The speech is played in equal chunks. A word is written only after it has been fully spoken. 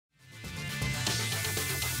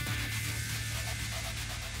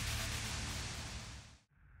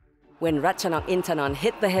when Ratchanok Intanon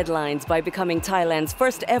hit the headlines by becoming Thailand's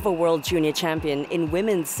first ever World Junior Champion in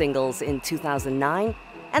women's singles in 2009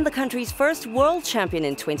 and the country's first World Champion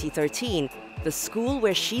in 2013, the school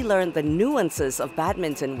where she learned the nuances of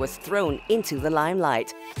badminton was thrown into the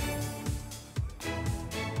limelight.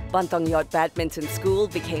 Banthongyod Badminton School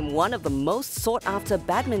became one of the most sought-after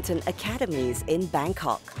badminton academies in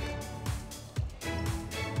Bangkok.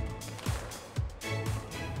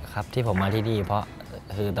 ครับที่ผมมาที่นี่เพราะ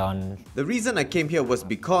คือตอน The reason I came here was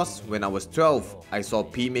because when I was 12, I saw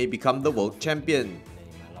P-May become the world champion.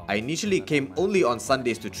 I initially came only on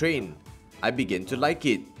Sundays to train. I began to like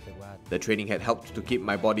it. The training had helped to keep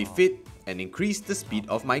my body fit and increase the speed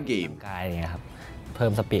of my game. กายเนี่ยครับเพิ่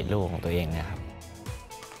มสปีดลูกของตัวเองนะครับ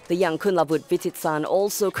The young Kunlavut Vititsan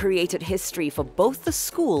also created history for both the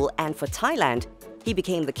school and for Thailand. He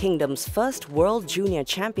became the kingdom's first World Junior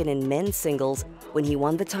Champion in men's singles when he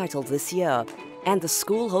won the title this year. And the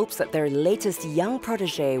school hopes that their latest young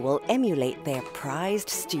protege will emulate their prized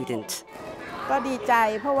student.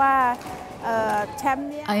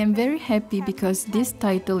 I am very happy because this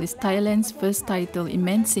title is Thailand's first title in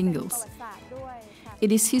men's singles.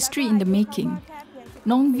 It is history in the making.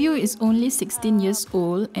 Nongview is only 16 years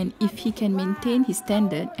old, and if he can maintain his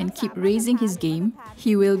standard and keep raising his game,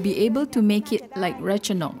 he will be able to make it like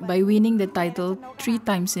Ratchanok by winning the title 3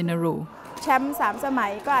 times in a row.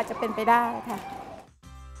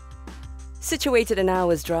 Situated an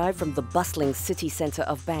hour's drive from the bustling city centre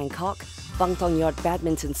of Bangkok, Banthongyod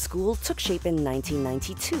Badminton School took shape in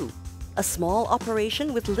 1992. A small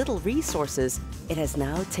operation with little resources, it has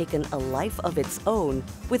now taken a life of its own,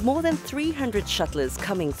 with more than 300 shuttlers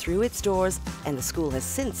coming through its doors, and the school has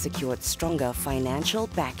since secured stronger financial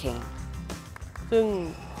backing.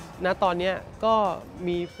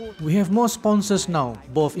 We have more sponsors now,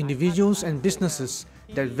 both individuals and businesses,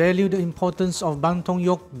 that value the importance of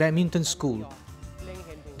Banthongyod Badminton School.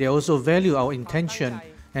 They also value our intention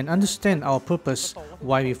and understand our purpose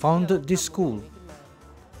why we founded this school.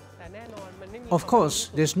 Of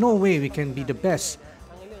course, there's no way we can be the best,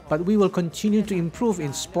 but we will continue to improve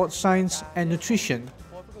in sports science and nutrition.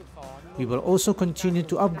 We will also continue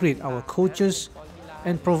to upgrade our coaches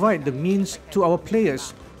and provide the means to our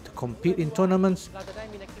players to compete in tournaments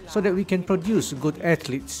so that we can produce good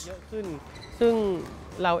athletes.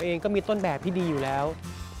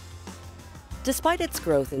 Despite its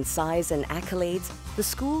growth in size and accolades, the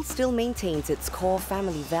school still maintains its core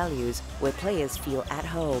family values where players feel at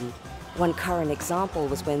home. One current example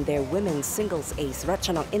was when their women's singles ace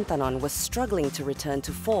Ratchanok Intanon was struggling to return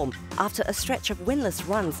to form after a stretch of winless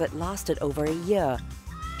runs that lasted over a year.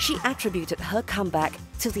 She attributed her comeback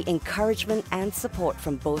to the encouragement and support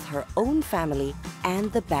from both her own family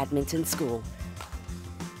and the badminton school.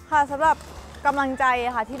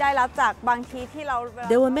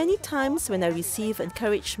 There were many times when I received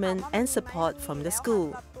encouragement and support from the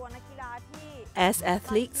school. As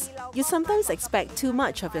athletes, you sometimes expect too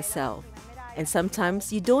much of yourself, and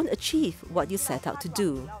sometimes you don't achieve what you set out to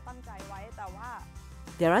do.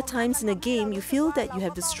 There are times in a game you feel that you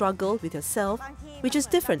have to struggle with yourself, which is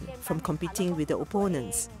different from competing with your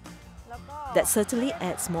opponents. That certainly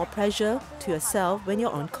adds more pressure to yourself when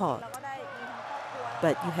you're on court.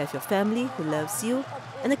 But you have your family who loves you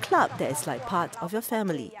and a club that is like part of your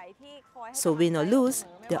family. So win or lose,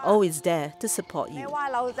 they're always there to support you.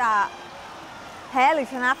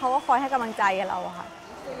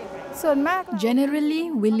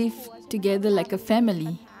 Generally, we live together like a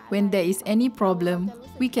family. When there is any problem,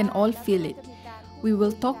 we can all feel it. We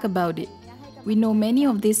will talk about it. We know many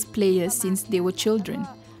of these players since they were children,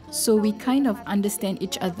 so we kind of understand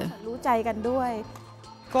each other.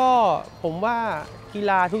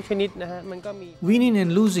 Winning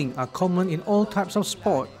and losing are common in all types of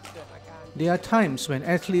sport. There are times when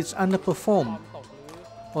athletes underperform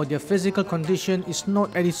or their physical condition is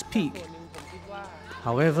not at its peak.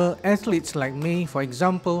 However, athletes like May, for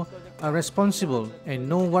example, are responsible and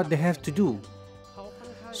know what they have to do.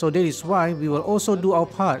 So that is why we will also do our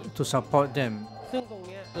part to support them.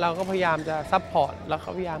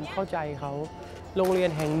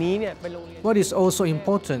 What is also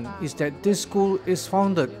important is that this school is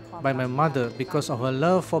founded by my mother because of her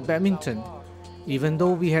love for badminton. Even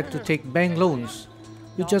though we had to take bank loans,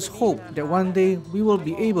 we just hope that one day we will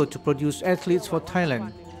be able to produce athletes for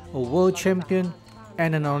Thailand, a world champion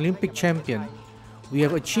and an Olympic champion. We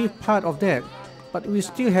have achieved part of that, but we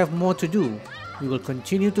still have more to do. We will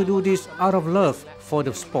continue to do this out of love for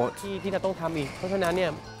the sport.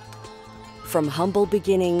 From humble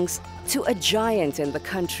beginnings to a giant in the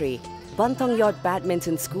country, Banthongyod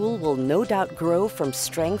Badminton School will no doubt grow from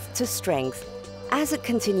strength to strength. as it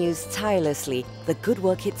continues tirelessly the good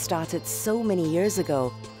work it started so many years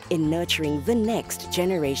ago in nurturing the next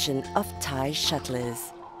generation of Thai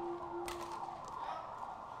shuttlers.